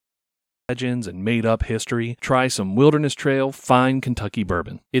legends and made-up history, try some Wilderness Trail Fine Kentucky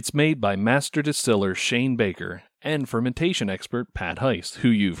Bourbon. It's made by master distiller Shane Baker and fermentation expert Pat Heist, who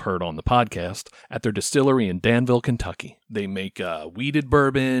you've heard on the podcast, at their distillery in Danville, Kentucky. They make a wheated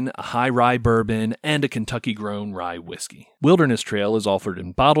bourbon, a high rye bourbon, and a Kentucky-grown rye whiskey. Wilderness Trail is offered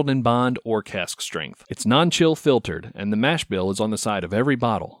in bottled in bond or cask strength. It's non-chill filtered, and the mash bill is on the side of every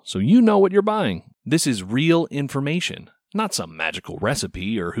bottle, so you know what you're buying. This is real information. Not some magical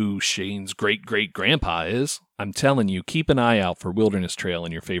recipe or who Shane's great-great-grandpa is. I'm telling you, keep an eye out for Wilderness Trail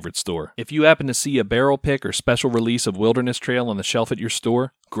in your favorite store. If you happen to see a barrel pick or special release of Wilderness Trail on the shelf at your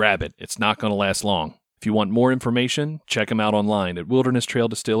store, grab it. It's not going to last long. If you want more information, check them out online at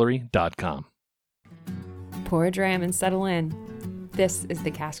wildernesstraildistillery.com. Pour a dram and settle in. This is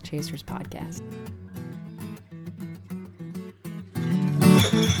the Cask Chasers podcast.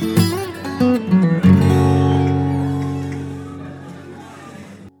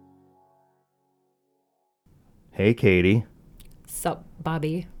 Hey, Katie. Sup,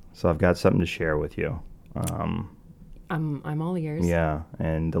 Bobby? So I've got something to share with you. I'm all ears. Yeah,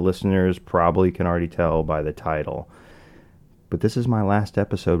 and the listeners probably can already tell by the title, but this is my last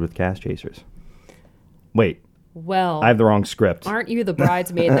episode with Cask Chasers. Wait. Well, I have the wrong script. Aren't you the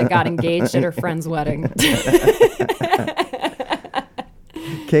bridesmaid that got engaged at her friend's wedding?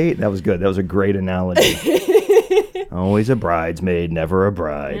 Kate, that was good. That was a great analogy. Always a bridesmaid, never a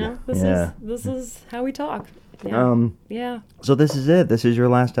bride. Yeah, this is how we talk. Yeah. Yeah. So this is it. This is your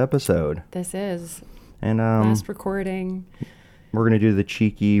last episode. This is and last recording. We're gonna do the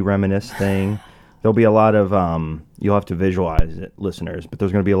cheeky reminisce thing. There'll be a lot of you'll have to visualize it, listeners, but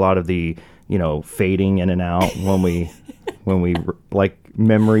there's gonna be a lot of the fading in and out when we like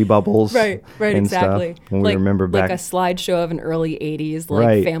memory bubbles. Right, and exactly. Stuff, when we remember back, like a slideshow of an early '80s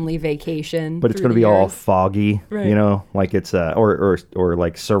family vacation. But it's going to be all foggy, right. Like it's or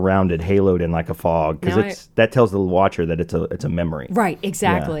like surrounded, haloed in like a fog, because that tells the watcher that it's a memory. Right,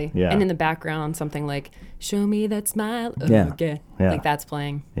 exactly. Yeah. And in the background, something like "Show me that smile." Okay. Yeah. Like that's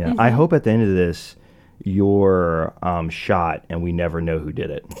playing. Yeah. Mm-hmm. I hope at the end of this, you're shot and we never know who did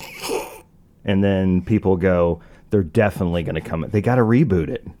it, and then people go, they're definitely going to come. They got to reboot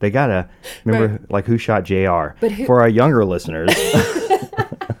it. They got to remember, like, Who Shot JR? For our younger listeners.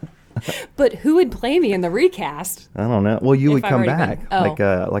 But who would play me in the recast? I don't know. Well, you would come back like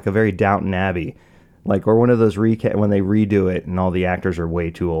a very Downton Abbey, or one of those when they redo it and all the actors are way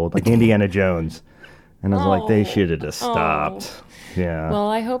too old, like Indiana Jones. And I was like, they should have just stopped. Yeah. Well,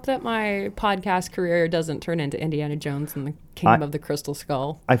 I hope that my podcast career doesn't turn into Indiana Jones and the Kingdom of the Crystal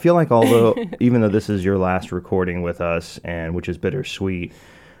Skull. I feel like even though this is your last recording with us, and which is bittersweet,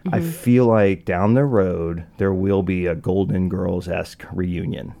 mm-hmm. I feel like down the road there will be a Golden Girls-esque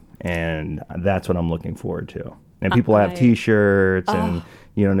reunion, and that's what I'm looking forward to. And people have T-shirts and.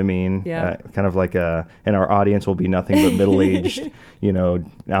 You know what I mean? Yeah. Kind of like and our audience will be nothing but middle-aged,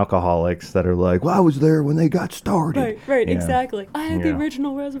 alcoholics that are like, well, I was there when they got started. Right, exactly. I had the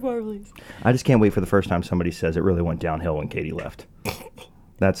original Reservoir release. I just can't wait for the first time somebody says it really went downhill when Katie left.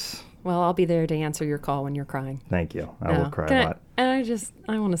 Well, I'll be there to answer your call when you're crying. Thank you. I will cry a lot. And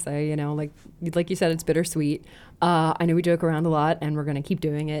I want to say, like you said, it's bittersweet. I know we joke around a lot, and we're going to keep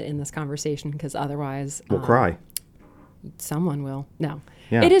doing it in this conversation because otherwise... We'll cry. Someone will. No.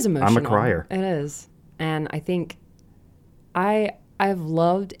 Yeah, it is emotional. I'm a crier. It is. And I think I've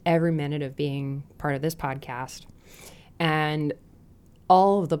loved every minute of being part of this podcast. And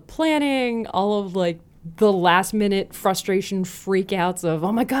all of the planning, all of the last minute frustration freakouts of,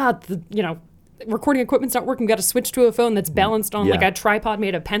 oh my God, recording equipment's not working. We've got to switch to a phone that's balanced on a tripod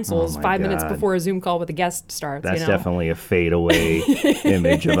made of pencils 5 minutes before a Zoom call with a guest starts. That's definitely a fadeaway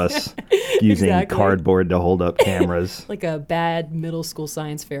image of us using cardboard to hold up cameras. Like a bad middle school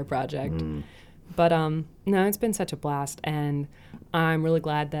science fair project. But no, it's been such a blast, and I'm really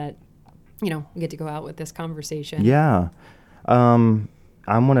glad that we get to go out with this conversation. Yeah, I'm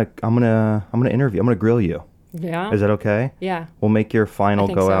gonna interview. I'm gonna grill you. Yeah. Is that okay? Yeah. We'll make your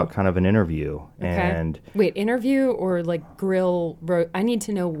final out kind of an interview. Okay. And wait, interview or grill? I need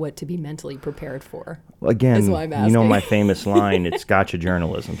to know what to be mentally prepared for. Again, is what I'm asking. My famous line, it's gotcha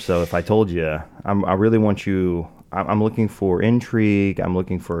journalism. So if I told you, I really want you, I'm looking for intrigue, I'm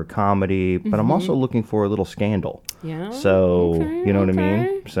looking for comedy, but I'm also looking for a little scandal. Yeah. So, you know what I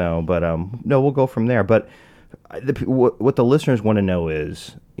mean? So, but no, we'll go from there. But what the listeners want to know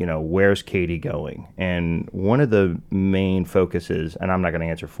is, where's Katie going? And one of the main focuses, and I'm not going to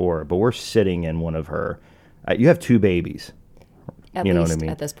answer for her, but we're sitting in one of her, you have 2 babies. At you know least what I mean?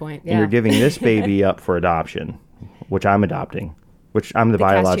 At this point, yeah. And you're giving this baby up for adoption, which I'm adopting. which I'm the The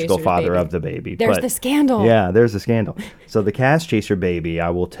Cast biological Chasers father baby. of the baby. There's but the scandal. Yeah, there's the scandal. So the Cast Chaser baby I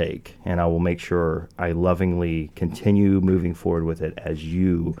will take, and I will make sure I lovingly continue moving forward with it as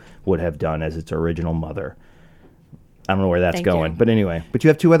you would have done as its original mother. I don't know where that's Thank going, you. but anyway. But you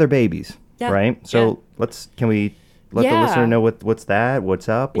have 2 other babies, Yeah, right? So can we let the Yeah. listener know what's up, what's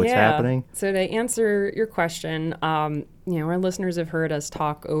happening? So to answer your question, our listeners have heard us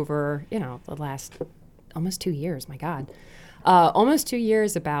talk over, the last almost 2 years. My God, almost 2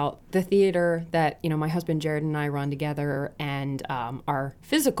 years about the theater that my husband Jared and I run together, and our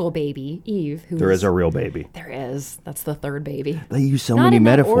physical baby Eve. Who There is a real baby. There is. That's the third baby. They use so Not many in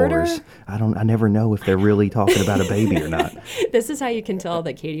that metaphors. order. I never know if they're really talking about a baby or not. This is how you can tell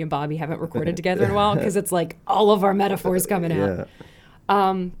that Katie and Bobby haven't recorded together in a while, because it's like all of our metaphors coming out.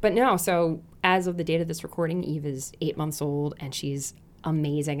 Yeah. But no, so as of the date of this recording, Eve is 8 months old, and she's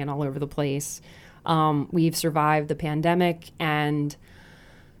amazing and all over the place. We've survived the pandemic, and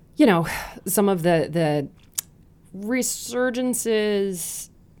some of the resurgences,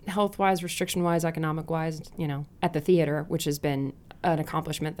 health-wise, restriction-wise, economic-wise, at the theater, which has been an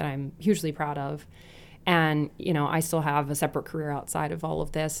accomplishment that I'm hugely proud of. And I still have a separate career outside of all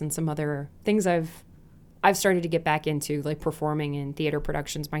of this, and some other things I've started to get back into, like performing in theater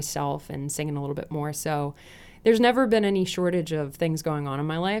productions myself and singing a little bit more. So there's never been any shortage of things going on in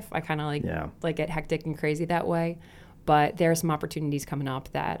my life. I kind of like get hectic and crazy that way. But there are some opportunities coming up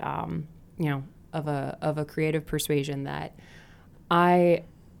that, of a creative persuasion that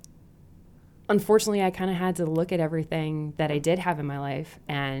unfortunately, I kind of had to look at everything that I did have in my life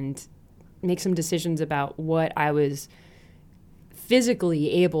and make some decisions about what I was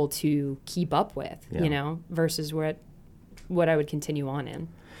physically able to keep up with, versus what I would continue on in.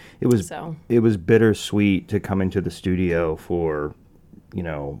 It was bittersweet to come into the studio for,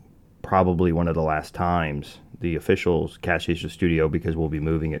 probably one of the last times, the official Cast Chaser studio, because we'll be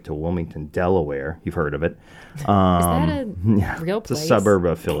moving it to Wilmington, Delaware. You've heard of it. Is that a real place? It's a suburb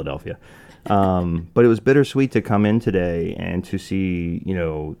of Philadelphia. But it was bittersweet to come in today and to see,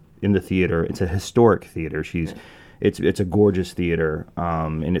 in the theater. It's a historic theater. It's a gorgeous theater,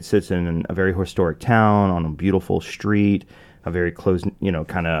 and it sits in a very historic town on a beautiful street, a very close,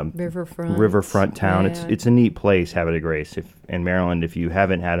 kind of riverfront town. Yeah. It's a neat place, Havre de Grace. In Maryland, if you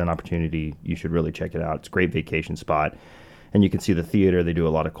haven't had an opportunity, you should really check it out. It's a great vacation spot. And you can see the theater. They do a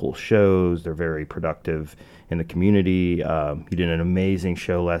lot of cool shows. They're very productive in the community. You did an amazing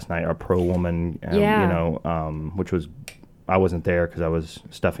show last night, our Pro Woman, which was, I wasn't there because I was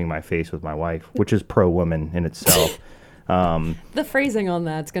stuffing my face with my wife, which is Pro Woman in itself. The phrasing on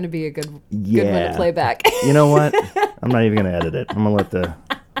that's going to be a good one to play back. You know what? I'm not even going to edit it. I'm going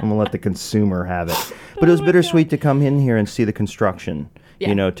to let the consumer have it. But it was bittersweet to come in here and see the construction.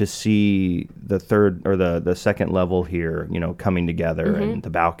 Yeah. To see the third or the second level here, coming together, and the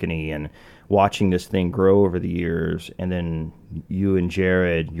balcony, and watching this thing grow over the years, and then you and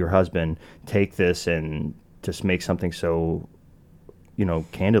Jared, your husband, take this and just make something so,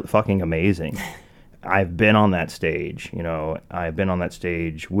 candid, fucking amazing. I've been on that stage, I've been on that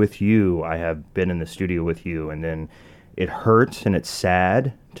stage with you. I have been in the studio with you, and then it hurts and it's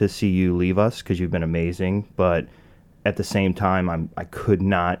sad to see you leave us because you've been amazing. But at the same time, I could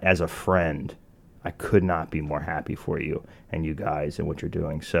not, as a friend, I could not be more happy for you and you guys and what you're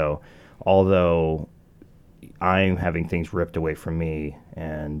doing. So although I'm having things ripped away from me,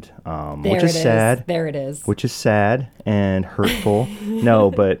 and which is sad. There it is. Which is sad and hurtful. No,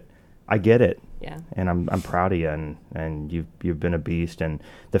 but I get it. Yeah. And I'm proud of you, and you've been a beast, and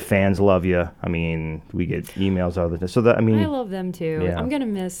the fans love you. I mean, we get emails all the time. So I love them too. Yeah. I'm gonna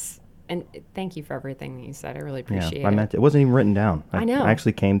miss, and thank you for everything that you said. I really appreciate it. I meant it wasn't even written down. I know. It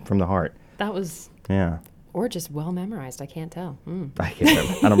actually came from the heart. That was. Yeah. Or just well memorized. I can't tell. I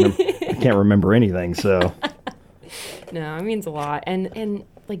can't remember anything. So. No, it means a lot. And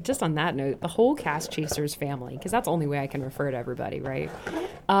like, just on that note, the whole Cast Chasers family, because that's the only way I can refer to everybody, right?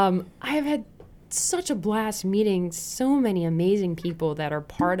 I have had such a blast meeting so many amazing people that are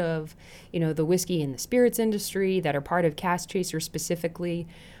part of, the whiskey and the spirits industry, that are part of Cast Chasers specifically.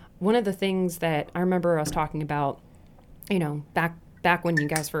 One of the things that I remember us talking about, back when you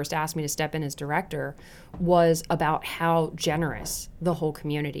guys first asked me to step in as director, was about how generous the whole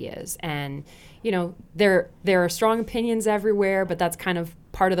community is. And, there are strong opinions everywhere, but that's kind of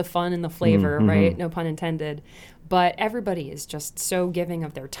part of the fun and the flavor, right? No pun intended. But everybody is just so giving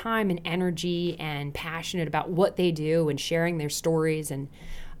of their time and energy and passionate about what they do and sharing their stories. And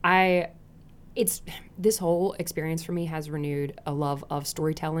this whole experience for me has renewed a love of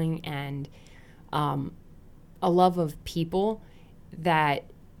storytelling and a love of people that,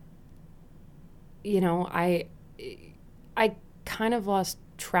 I kind of lost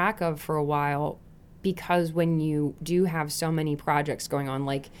track of for a while, because when you do have so many projects going on,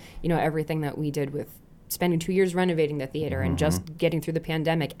 like, you know, everything that we did with spending 2 years renovating the theater and just getting through the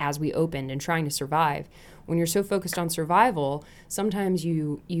pandemic as we opened and trying to survive. When you're so focused on survival, sometimes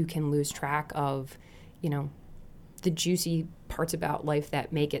you can lose track of, you know, the juicy parts about life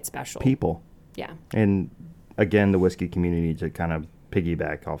that make it special. People. Yeah. And again, the whiskey community, to kind of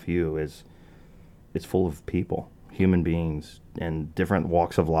piggyback off you, is it's full of people, human beings, and different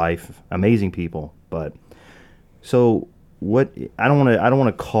walks of life, amazing people. But so what? I don't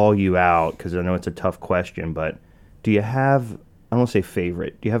want to call you out because I know it's a tough question. But do you have? I don't want to say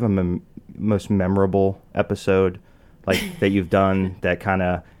favorite. Do you have a most memorable episode like that you've done that kind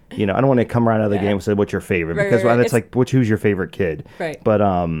of, you know? I don't want to come right out of the game and say what's your favorite, because it's like who's your favorite kid, right? But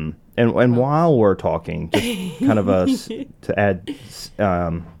and while we're talking, just kind of to add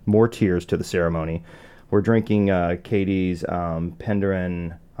more tears to the ceremony, we're drinking Katie's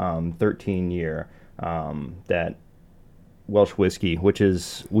Penderyn 13-year that Welsh whiskey, which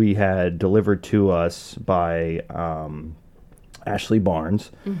is we had delivered to us by Ashley Barnes,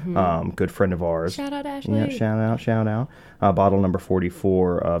 good friend of ours. Shout out, Ashley. Yeah, shout out. Bottle number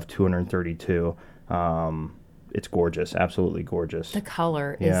 44 of 232. It's gorgeous, absolutely gorgeous. The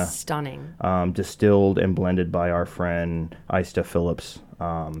color is stunning. Distilled and blended by our friend Ista Phillips.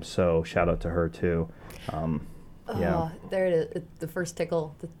 So shout out to her too. Oh, there it is. The first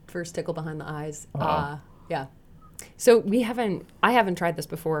tickle behind the eyes. Yeah. So I haven't tried this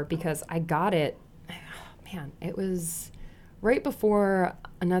before because I got it. Man, it was right before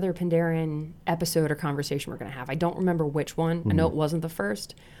another Penderyn episode or conversation we're going to have. I don't remember which one. I know it wasn't the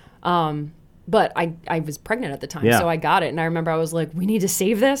first. But I was pregnant at the time, so I got it. And I remember I was like, we need to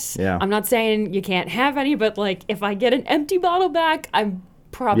save this. Yeah. I'm not saying you can't have any, but like if I get an empty bottle back, I'm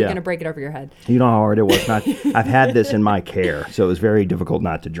probably going to break it over your head. You know how hard it was. I've had this in my care, so it was very difficult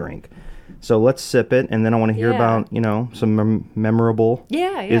not to drink. So let's sip it, and then I want to hear about, you know, some memorable.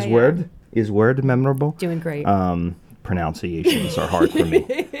 Is word memorable? Doing great. Pronunciations are hard for me.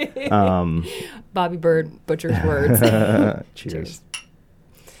 Bobby Bird butchers words. Cheers.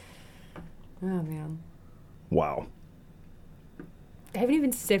 Oh man. Wow. I haven't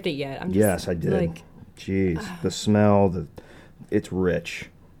even sipped it yet. I'm just yes, I did. Like, jeez, the smell, it's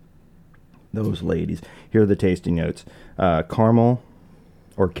rich. Those ladies. Here are the tasting notes: caramel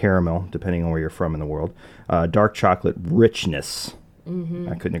or caramel, depending on where you're from in the world. Dark chocolate richness.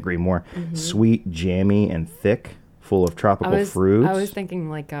 I couldn't agree more. Sweet, jammy, and thick, full of tropical fruits. I was thinking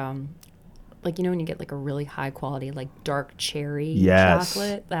like you know when you get like a really high quality like dark cherry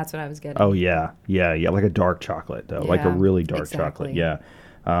chocolate. That's what I was getting. Oh yeah, like a dark chocolate though, like a really dark chocolate. Yeah,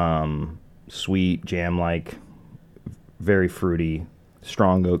 sweet, jam-like, very fruity,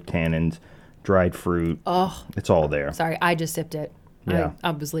 strong oak tannins, dried fruit. Oh, it's all there. Sorry, I just sipped it. Yeah,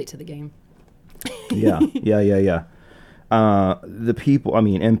 I was late to the game. Yeah. The people, I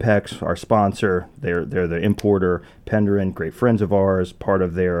mean, Impex, our sponsor, they're the importer. Penderyn, great friends of ours, part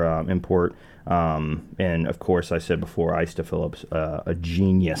of their import. And of course, I said before, Ista Phillips, a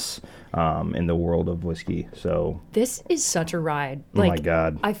genius in the world of whiskey. So this is such a ride. Oh my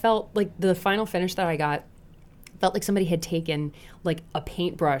God. I felt like the final finish that I got felt like somebody had taken like a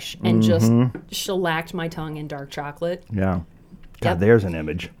paintbrush and just shellacked my tongue in dark chocolate. Yeah. God, there's an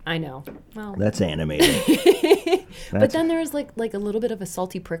image. I know. Well, that's animated. But then there's like a little bit of a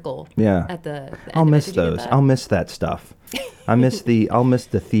salty prickle. Yeah. At the end I'll miss those. I'll miss that stuff. I'll miss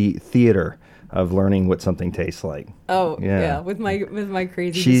the theater of learning what something tastes like. Oh yeah. With my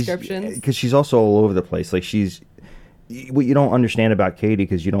crazy descriptions. Because she's also all over the place. Like what you don't understand about Katie,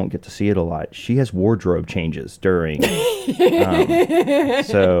 because you don't get to see it a lot, she has wardrobe changes during.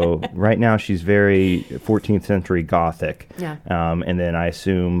 So right now she's very 14th century Gothic. Yeah. And then I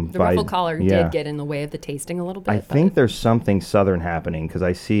assume the ruffle collar did get in the way of the tasting a little bit. I think there's something Southern happening because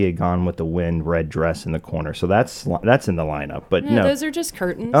I see a Gone with the Wind red dress in the corner. So that's in the lineup. But no, those are just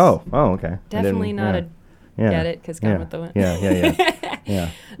curtains. Oh, okay. Definitely not a. Get it? Because Gone with the Wind.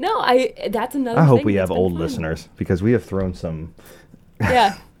 Yeah. No, that's another I thing. hope we have old listeners because we have thrown some.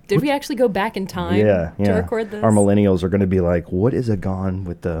 Yeah. Did we actually go back in time to record this? Our millennials are going to be like, what is a Gone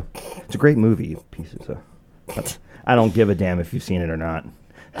with the... It's a great movie. Pieces of... I don't give a damn if you've seen it or not.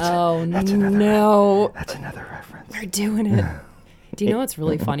 That's another reference. We're doing it. Do you know what's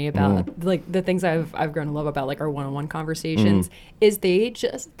really funny about like the things I've grown to love about like our one-on-one conversations is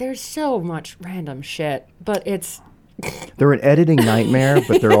there's so much random shit, but it's... They're an editing nightmare,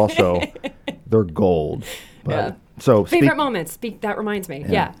 but they're gold. But, so favorite moments. That reminds me.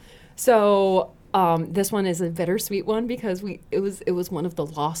 Yeah. So this one is a bittersweet one because it was one of the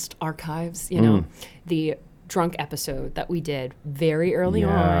lost archives. You know, the drunk episode that we did very early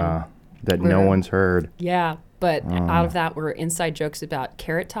on. That no one's heard. Yeah, but out of that were inside jokes about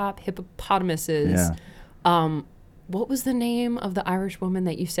Carrot Top, hippopotamuses. Yeah. What was the name of the Irish woman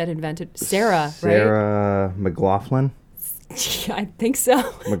that you said invented? Sarah, right? Sarah McLaughlin? I think so.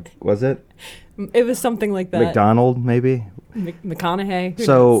 Was it? It was something like that. McDonald, maybe? McConaughey. Who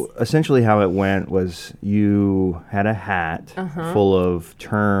So knows? essentially how it went was you had a hat full of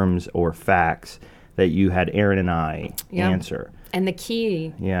terms or facts that you had Aaron and I answer. And the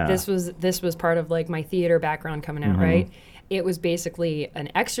key, Yeah. this was part of like my theater background coming out, right? It was basically an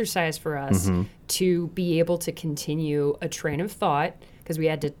exercise for us to be able to continue a train of thought because we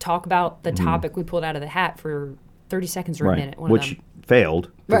had to talk about the topic we pulled out of the hat for 30 seconds or a minute. One Which of them.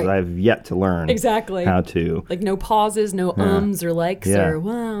 failed because Right. I've yet to learn Exactly. how to. Like no pauses, no ums or likes Yeah. or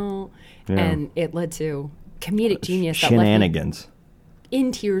well. And it led to comedic genius that Shenanigans. left me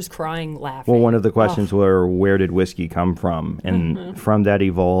in tears, crying, laughing. Well, one of the questions were, where did whiskey come from? And from that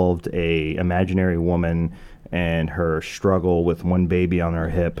evolved a imaginary woman and her struggle with one baby on her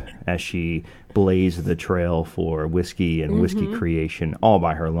hip as she blazed the trail for whiskey and whiskey creation all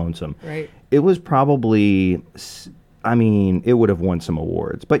by her lonesome. Right. It was probably, I mean, it would have won some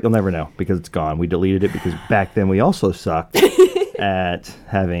awards, but you'll never know because it's gone. We deleted it because back then we also sucked at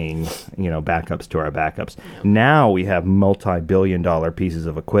having, backups to our backups. Now we have multi-billion-dollar pieces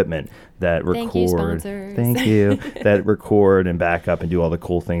of equipment that record. Thank you, sponsors. Thank you. That record and back up and do all the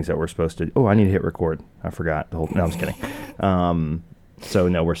cool things that we're supposed to. Oh, I need to hit record. I forgot. No, I'm just kidding. So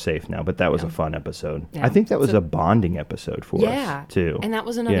no, we're safe now. But that was a fun episode. Yeah. I think that was a bonding episode for us too. And that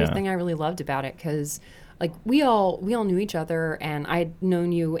was another Yeah. thing I really loved about it because like we all knew each other and I'd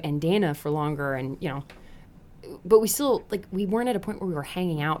known you and Dana for longer and but we still like we weren't at a point where we were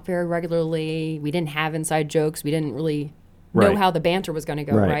hanging out very regularly. We didn't have inside jokes. We didn't really know Right. how the banter was going to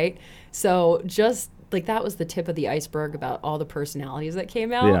go, Right. right? So just like that was the tip of the iceberg about all the personalities that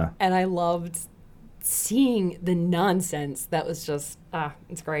came out. Yeah. And I loved seeing the nonsense. That was just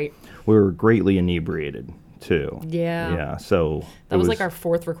it's great. We were greatly inebriated too. Yeah. Yeah. So That was like our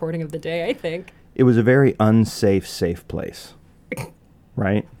fourth recording of the day, I think. It was a very unsafe, safe place.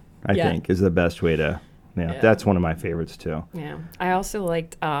 Right? I Yeah. think is the best way to. Yeah, that's one of my favorites too. Yeah. I also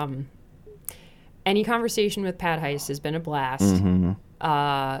liked any conversation with Pat Heist has been a blast. Can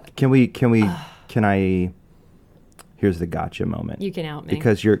I? Here's the gotcha moment. You can out me.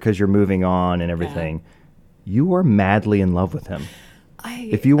 Because you're moving on and everything. You were madly in love with him.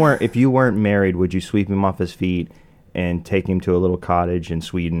 If you weren't married, would you sweep him off his feet and take him to a little cottage in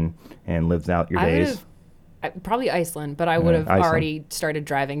Sweden and live out your days? Probably Iceland, but I would have Iceland. already started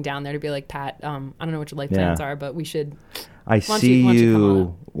driving down there to be like, Pat, I don't know what your life plans are, but we should. I Why don't see you come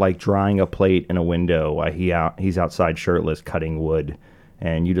you like drying a plate in a window while he's outside shirtless cutting wood,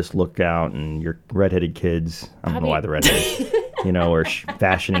 and you just look out and your redheaded kids. I don't know why the redheaded, are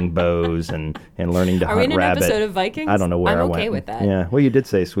fashioning bows and learning to Are we hunt in an rabbit. episode of Vikings? I don't know where I'm I went. okay with that. Yeah, well, you did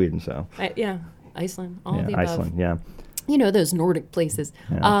say Sweden, so Iceland, all of the above. Iceland, yeah. Those Nordic places.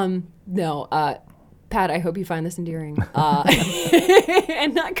 No, Pat, I hope you find this endearing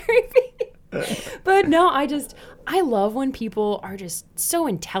and not creepy. But no, I love when people are just so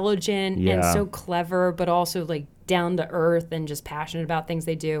intelligent and Yeah. so clever, but also like down to earth and just passionate about things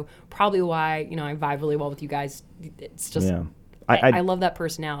they do. Probably why, I vibe really well with you guys. It's just, Yeah. I love that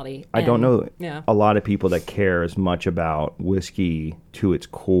personality. I don't know Yeah. a lot of people that care as much about whiskey to its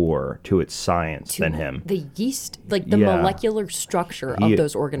core, to its science than him. The yeast, like the Yeah. molecular structure of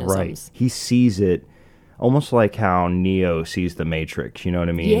those organisms. Right. He sees it almost like how Neo sees the Matrix. You know what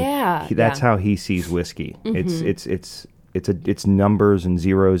I mean? Yeah, That's yeah. how he sees whiskey. It's numbers and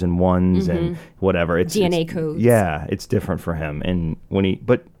zeros and ones and whatever. It's DNA codes. Yeah, it's different for him. And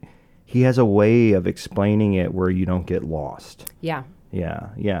but he has a way of explaining it where you don't get lost. Yeah.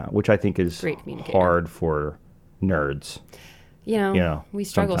 Yeah, which I think is Great communicator. hard for nerds. We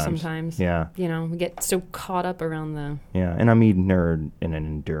struggle sometimes. Yeah. We get so caught up around the. Yeah, and I mean nerd in an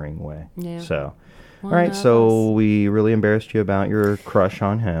enduring way. Yeah. So, One all right, of so we really embarrassed you about your crush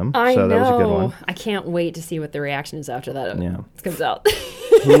on him. I so know. that was a good one. I can't wait to see what the reaction is after that Yeah. comes out.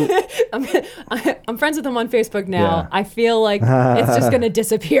 I'm friends with him on Facebook now. Yeah. I feel like it's just going to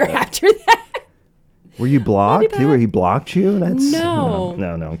disappear after that. Were you blocked? Maybe He blocked you? That's No.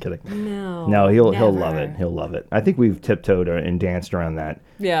 No, I'm kidding. No. No, he'll love never. it. He'll love it. I think we've tiptoed and danced around that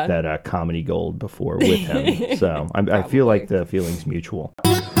comedy gold before with him. So I feel like the feeling's mutual.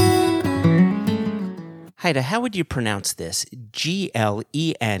 Haida, how would you pronounce this?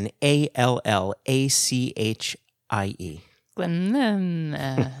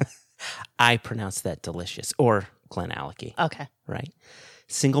 Glenallachie. I pronounce that delicious. Or Glenallachie. Okay. Right?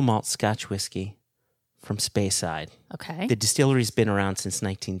 Single malt Scotch whiskey, from Speyside. Okay. The distillery's been around since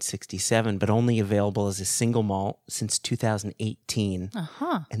 1967, but only available as a single malt since 2018.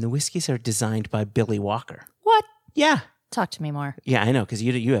 Uh-huh. And the whiskeys are designed by Billy Walker. What? Yeah. Talk to me more. Yeah, I know, because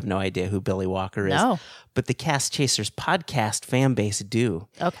you have no idea who Billy Walker is. No. But the Cask Chasers podcast fan base do.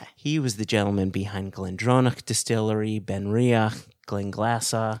 Okay. He was the gentleman behind Glendronach Distillery, Benriach,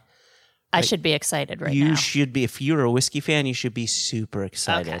 Glenglassaugh. I should be excited right you now. should be, if you're a whiskey fan, you should be super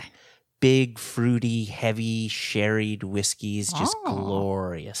excited. Okay. Big, fruity, heavy, sherried whiskeys, just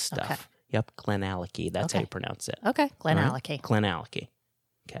glorious stuff. Okay. Yep, Glenallachie, that's how Okay. you pronounce it. Okay. Right? Glenallachie. Glenallachie.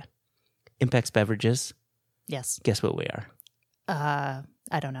 Okay. Impex Beverages, Yes. guess what we are?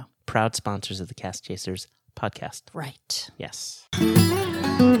 I don't know. Proud sponsors of the Cask Chasers podcast. Right. Yes.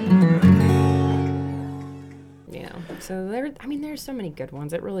 So there's so many good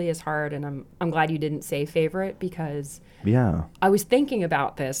ones. It really is hard, and I'm glad you didn't say favorite, because Yeah. I was thinking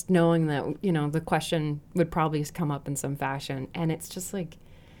about this, knowing that the question would probably come up in some fashion, and it's just like,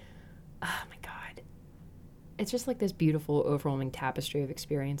 oh my god, it's just like this beautiful, overwhelming tapestry of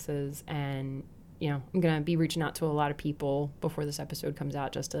experiences, and I'm gonna be reaching out to a lot of people before this episode comes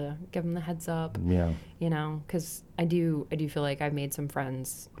out just to give them the heads up. Yeah. Because I do feel like I've made some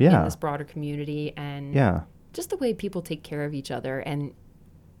friends Yeah. in this broader community, and Yeah. just the way people take care of each other and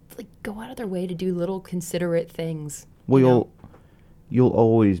like go out of their way to do little considerate things. Well, you'll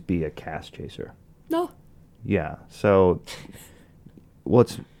always be a cask chaser. No. Yeah. So,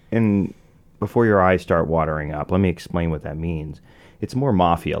 before your eyes start watering up, let me explain what that means. It's more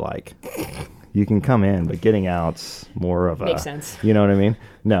mafia-like. You can come in, but getting out's more of Makes sense. You know what I mean?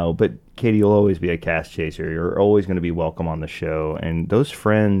 No, but Katie, you'll always be a cask chaser. You're always going to be welcome on the show, and those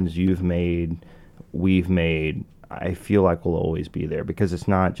friends we've made, I feel like will always be there, because it's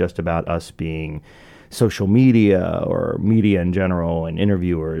not just about us being social media or media in general and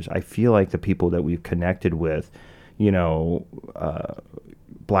interviewers. I feel like the people that we've connected with,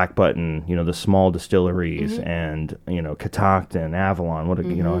 Black Button, the small distilleries, and Catoctin, Avalon, what a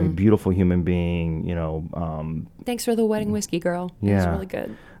a beautiful human being. Thanks for the wedding whiskey, girl. It was Yeah. really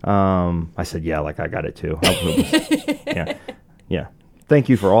good. I said yeah, like I got it too. Yeah. Thank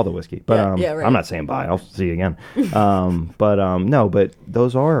you for all the whiskey, but Yeah, right. I'm not saying bye. I'll see you again. But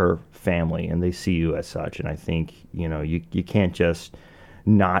those are family, and they see you as such. And I think you can't just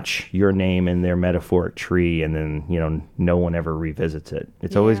notch your name in their metaphoric tree and then no one ever revisits it.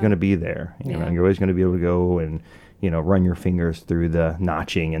 It's always Yeah. going to be there. Yeah. You're always going to be able to go and run your fingers through the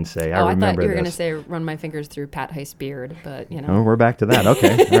notching and say, I I remember thought you were going to this. say run my fingers through Pat Heist's beard, but Oh, we're back to that.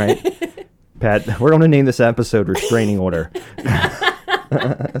 Okay, all right. Pat, we're going to name this episode Restraining Order.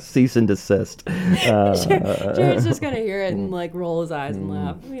 Cease and desist. Jared's just going to hear it and like roll his eyes and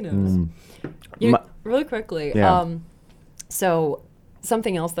laugh. Who knows? Really quickly. Yeah. So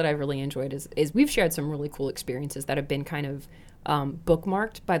something else that I've really enjoyed is we've shared some really cool experiences that have been kind of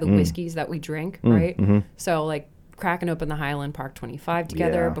bookmarked by the whiskeys that we drink, right? So like cracking open the Highland Park 25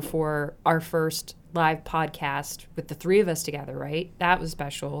 together Yeah. before our first live podcast with the three of us together, right? That was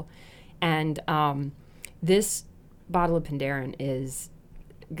special. And this bottle of Penderyn is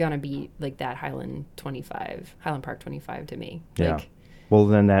gonna be like that Highland Park 25 to me. Yeah. Like, Well,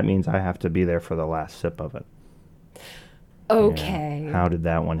 then that means I have to be there for the last sip of it. okay. Yeah. How did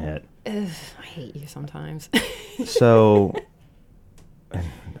that one hit? I hate you sometimes. So,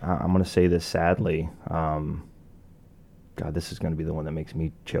 I'm going to say this sadly. God, this is going to be the one that makes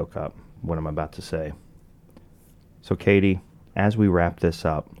me choke up, what I'm about to say. So, Katie, as we wrap this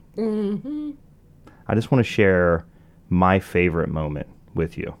up, I just want to share my favorite moment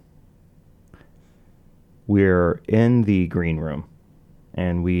with you. We're in the green room,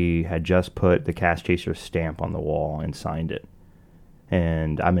 and we had just put the Cask Chaser stamp on the wall and signed it.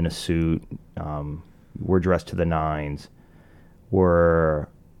 And I'm in a suit. We're dressed to the nines. We're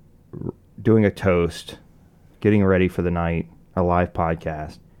doing a toast, getting ready for the night, a live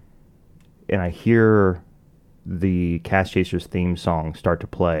podcast. And I hear the Cask Chasers theme song start to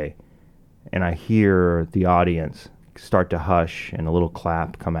play. And I hear the audience start to hush and a little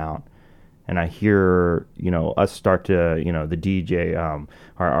clap come out. And I hear, us start to, the DJ,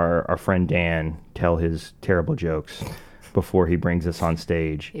 our friend Dan, tell his terrible jokes before he brings us on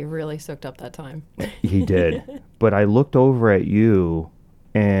stage. You really soaked up that time. He did. But I looked over at you,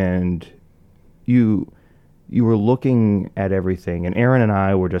 and you were looking at everything. And Aaron and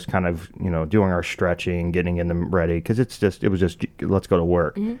I were just kind of, doing our stretching, getting them ready, because it was just, let's go to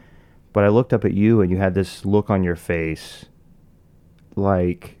work. Mm-hmm. But I looked up at you, and you had this look on your face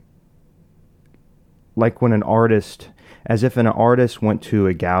like when an artist, as if an artist went to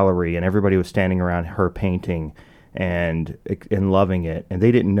a gallery and everybody was standing around her painting and loving it, and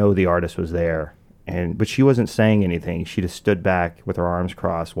they didn't know the artist was there, but she wasn't saying anything. She just stood back with her arms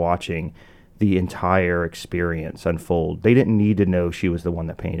crossed, watching the entire experience unfold. They didn't need to know she was the one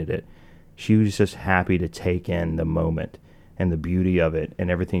that painted it. She was just happy to take in the moment and the beauty of it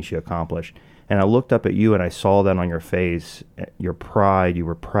and everything she accomplished. And I looked up at you and I saw that on your face, your pride. You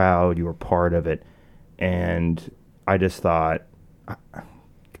were proud. You were part of it. And I just thought,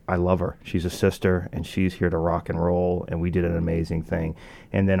 I love her. She's a sister, and she's here to rock and roll, and we did an amazing thing.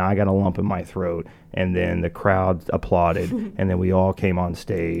 And then I got a lump in my throat, and then the crowd applauded, and then we all came on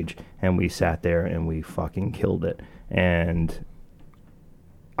stage, and we sat there, and we fucking killed it. And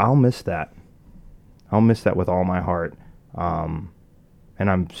I'll miss that. I'll miss that with all my heart. And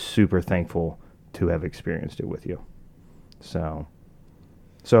I'm super thankful to have experienced it with you. So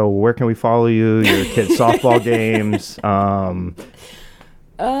where can we follow you? Your kids' softball games.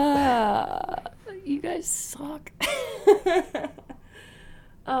 You guys suck.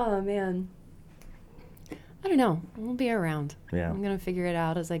 Oh, man. I don't know. We'll be around. Yeah. I'm going to figure it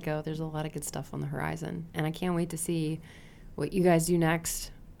out as I go. There's a lot of good stuff on the horizon. And I can't wait to see what you guys do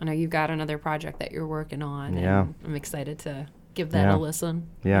next. I know you've got another project that you're working on. Yeah. And I'm excited to give that a listen.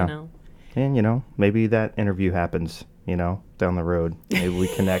 Yeah. You know? And, maybe that interview happens, down the road. Maybe we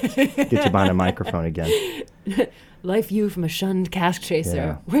connect, get you behind a microphone again. Life view from a shunned cask chaser.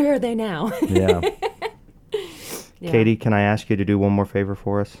 Yeah. Where are they now? Yeah. Yeah. Katie, can I ask you to do one more favor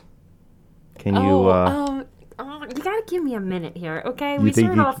for us? Can you... you gotta give me a minute here, okay? We think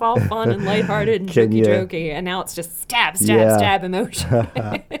started you- off all fun and lighthearted and Can you- jokey-jokey, and now it's just stab Yeah. emotion.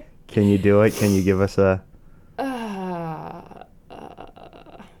 Can you do it? Can you give us a...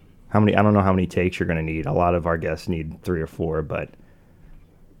 How many? I don't know how many takes you're going to need. A lot of our guests need 3 or 4, but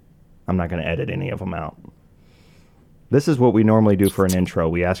I'm not going to edit any of them out. This is what we normally do for an intro.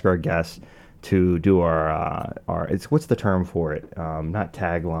 We ask our guests to do our what's the term for it? Not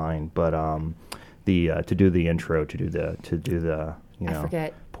tagline, but to do the intro, to do the I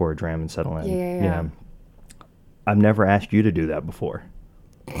forget. pour a dram and settle in. Yeah. I've never asked you to do that before,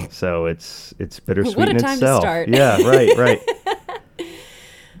 so it's bittersweet What a in time to itself. start. Yeah, right.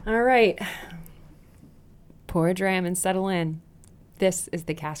 All right. Pour a dram and settle in. This is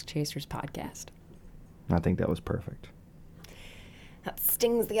the Cask Chasers podcast. I think that was perfect. That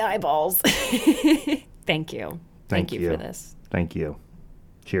stings the eyeballs. Thank you. Thank you for this. Thank you.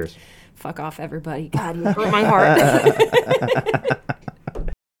 Cheers. Fuck off, everybody. God, you hurt my heart.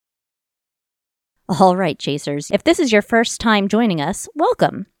 All right, Chasers. If this is your first time joining us,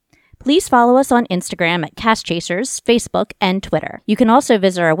 welcome. Please follow us on Instagram at Cask Chasers, Facebook, and Twitter. You can also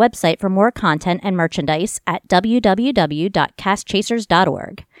visit our website for more content and merchandise at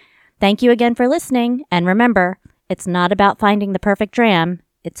www.caskchasers.org. Thank you again for listening, and remember, it's not about finding the perfect dram,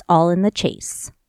 it's all in the chase.